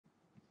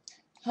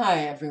Hi,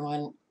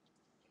 everyone.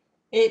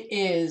 It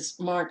is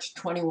March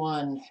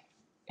 21.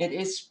 It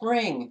is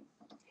spring,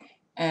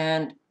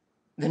 and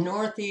the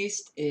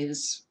Northeast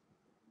is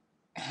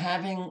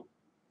having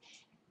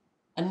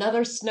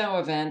another snow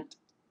event,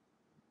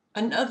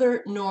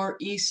 another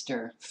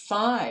nor'easter,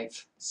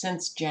 5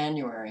 since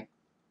January,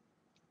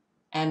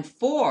 and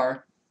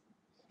 4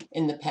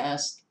 in the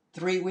past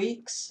 3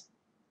 weeks.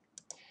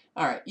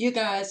 All right, you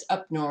guys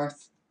up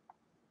north,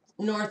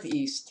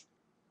 Northeast,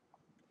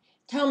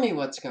 tell me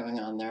what's going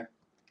on there.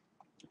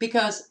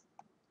 Because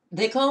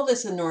they call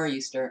this a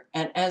nor'easter,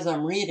 and as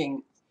I'm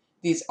reading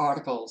these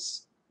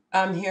articles,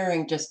 I'm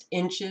hearing just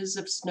inches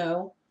of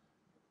snow.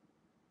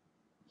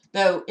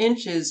 Though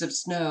inches of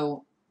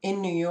snow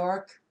in New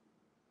York,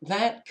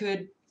 that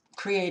could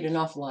create an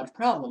awful lot of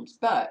problems.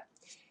 But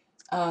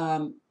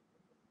um,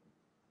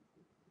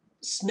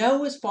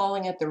 snow is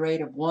falling at the rate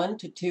of 1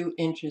 to 2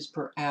 inches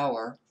per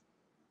hour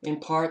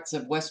in parts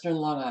of western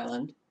Long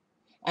Island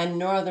and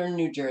northern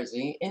New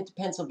Jersey into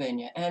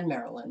Pennsylvania and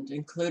Maryland,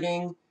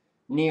 including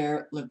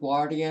near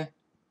LaGuardia,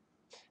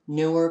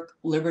 Newark,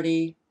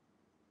 Liberty,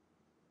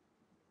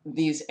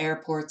 these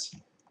airports.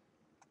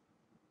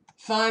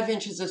 5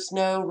 inches of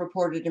snow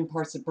reported in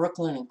parts of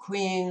Brooklyn and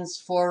Queens,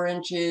 4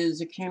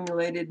 inches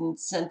accumulated in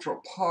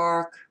Central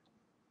Park,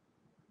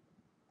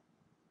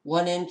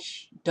 1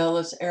 inch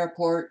Dulles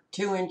Airport,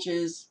 2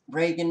 inches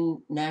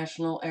Reagan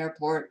National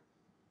Airport,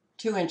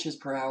 2 inches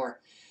per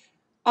hour.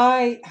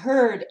 I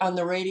heard on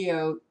the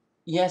radio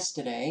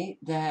yesterday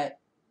that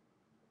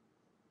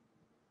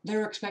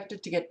they're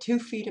expected to get 2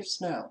 feet of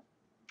snow.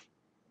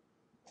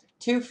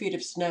 2 feet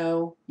of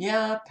snow.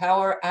 Yeah,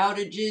 power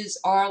outages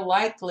are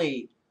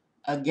likely.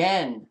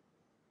 Again.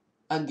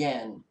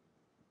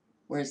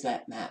 Where's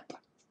that map?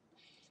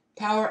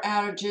 Power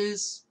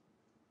outages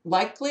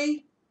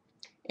likely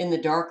in the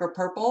darker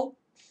purple,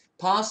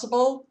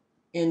 possible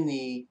in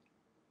the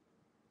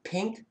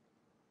pink,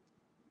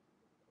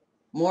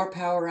 more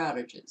power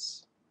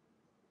outages.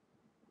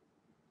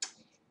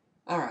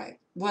 All right,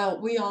 well,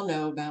 we all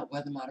know about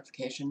weather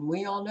modification.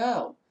 We all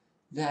know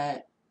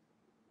that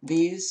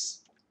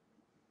these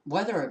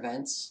weather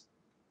events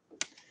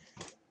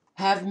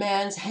have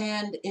man's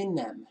hand in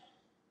them.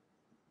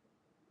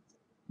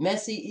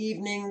 Messy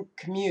evening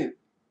commute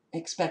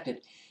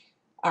expected.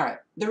 All right,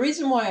 the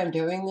reason why I'm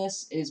doing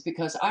this is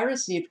because I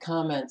received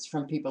comments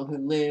from people who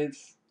live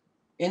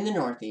in the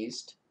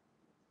Northeast,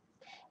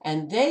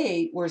 and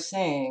they were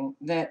saying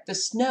that the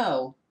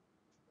snow,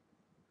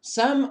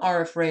 some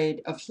are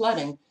afraid of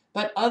flooding,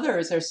 but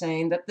others are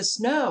saying that the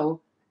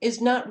snow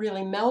is not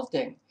really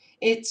melting.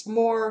 It's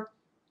more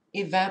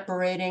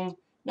evaporating,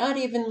 not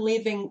even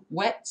leaving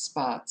wet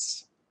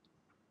spots.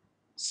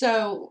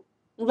 So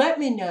let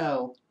me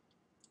know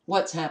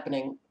what's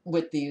happening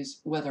with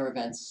these weather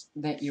events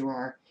that you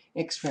are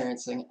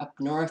experiencing up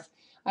north.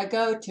 I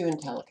go to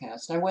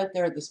Intellicast. I went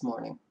there this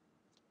morning.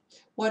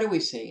 What do we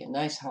see? A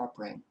nice harp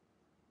ring.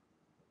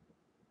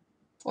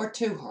 Or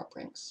 2 harp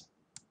rings.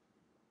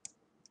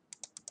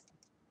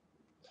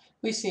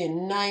 We see a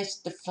nice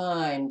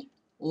defined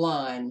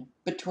line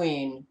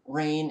between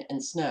rain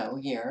and snow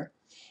here,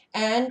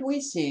 and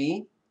we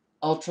see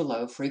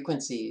ultra-low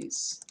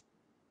frequencies.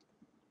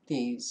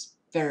 These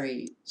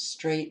very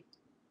straight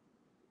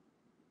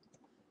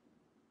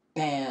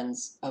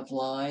bands of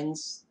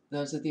lines,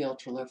 those are the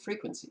ultra-low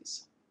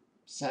frequencies.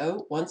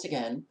 So, once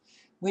again,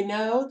 we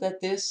know that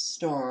this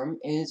storm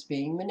is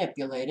being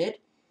manipulated,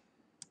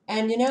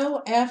 and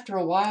after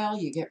a while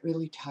you get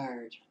really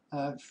tired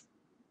of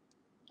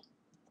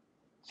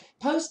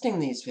posting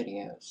these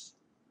videos,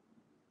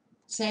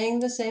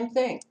 saying the same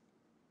thing,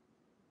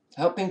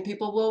 hoping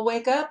people will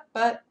wake up,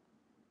 but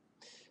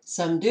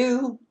some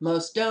do,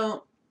 most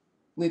don't.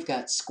 We've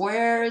got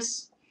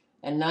squares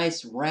and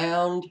nice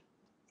round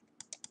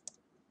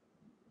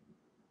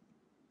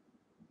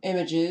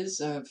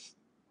images of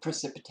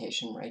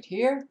precipitation right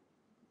here.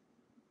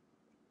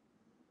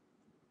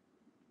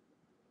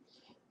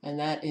 And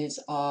that is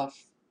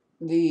off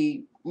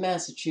the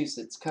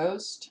Massachusetts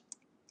coast.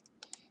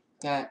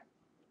 Got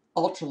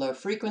ultra-low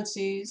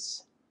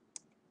frequencies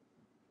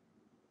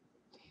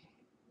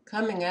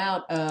coming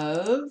out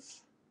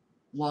of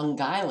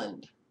Long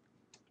Island.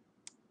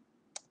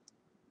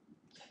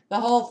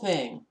 The whole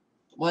thing,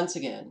 once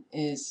again,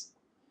 is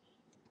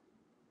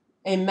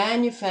a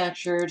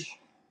manufactured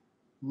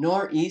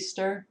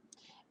nor'easter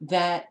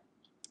that,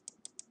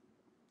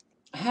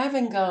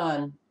 having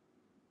gone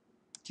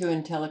to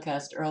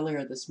Intellicast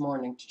earlier this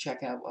morning to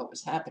check out what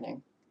was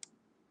happening,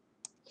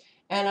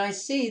 and I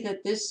see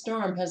that this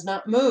storm has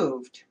not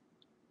moved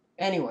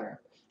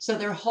anywhere. So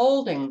they're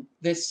holding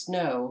this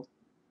snow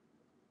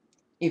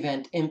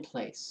event in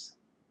place.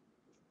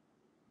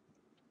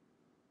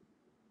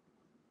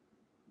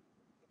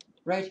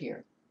 Right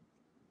here.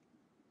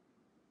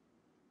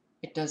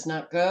 It does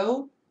not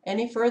go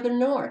any further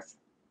north.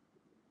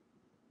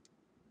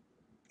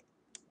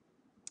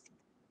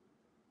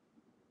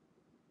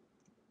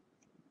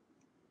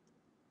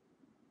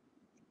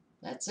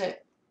 That's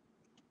it.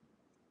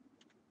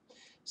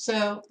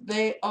 So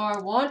they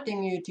are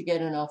wanting you to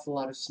get an awful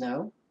lot of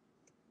snow.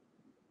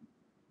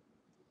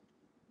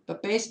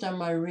 But based on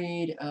my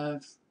read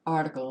of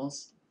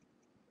articles,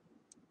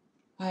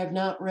 I have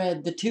not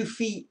read the 2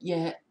 feet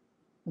yet.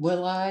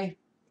 Will I?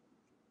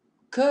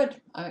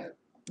 Could.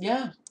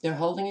 Yeah, they're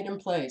holding it in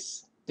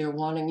place. They're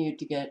wanting you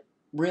to get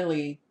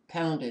really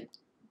pounded.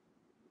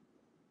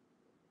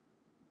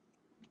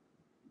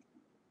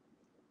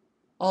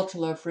 Ultra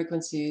low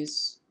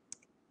frequencies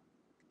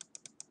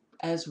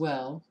as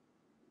well.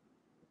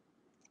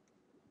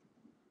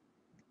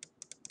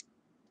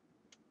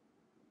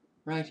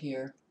 Right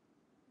here.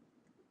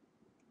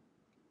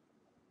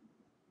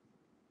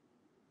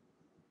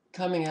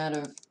 Coming out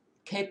of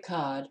Cape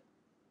Cod.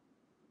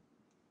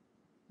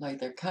 Like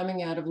they're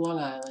coming out of Long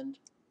Island.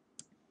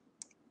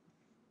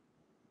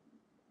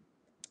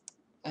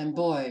 And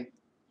boy,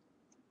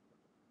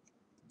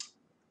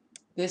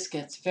 this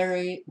gets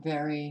very,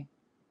 very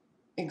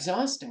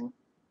exhausting.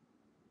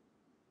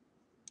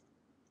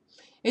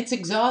 It's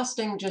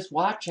exhausting just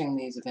watching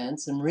these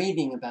events and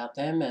reading about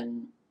them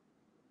and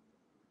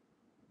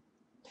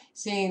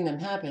seeing them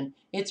happen.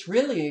 It's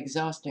really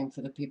exhausting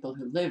for the people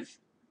who live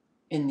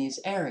in these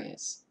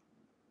areas.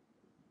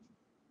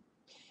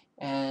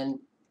 And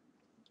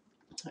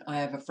I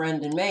have a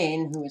friend in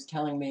Maine who is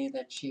telling me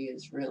that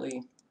she's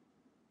in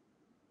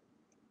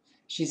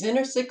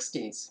her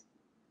 60s.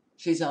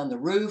 She's on the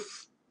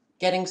roof,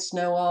 getting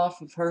snow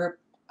off of her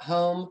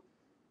home,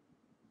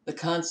 the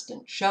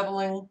constant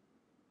shoveling.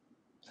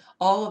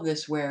 All of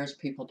this wears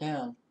people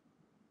down.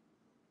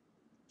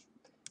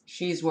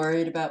 She's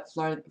worried about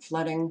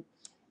flooding.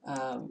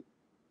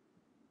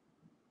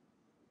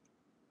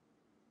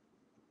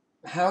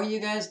 How are you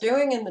guys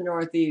doing in the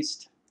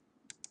Northeast?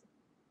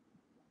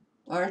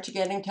 Aren't you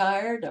getting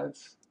tired of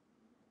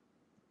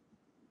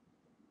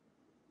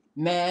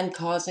man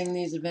causing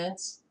these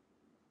events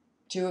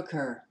to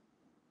occur?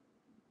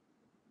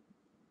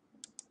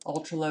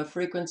 Ultra low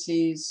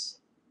frequencies,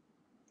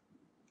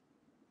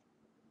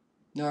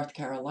 North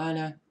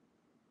Carolina,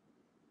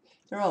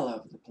 they're all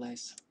over the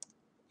place.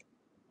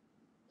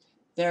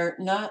 They're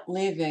not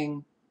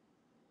leaving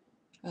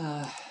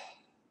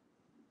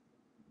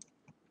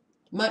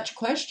much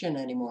question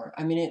anymore.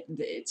 I mean,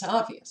 it's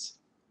obvious.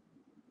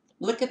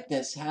 Look at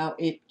this, how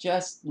it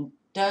just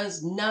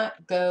does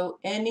not go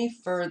any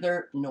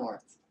further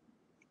north.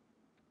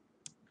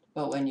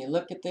 But when you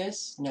look at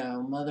this,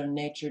 no, Mother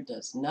Nature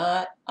does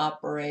not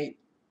operate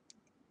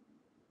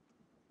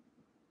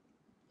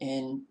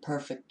in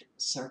perfect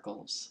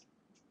circles.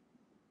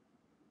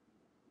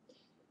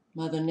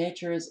 Mother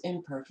Nature is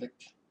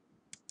imperfect.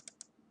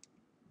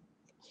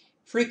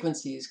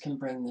 Frequencies can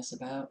bring this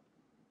about,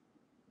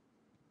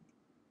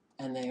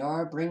 and they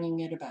are bringing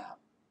it about.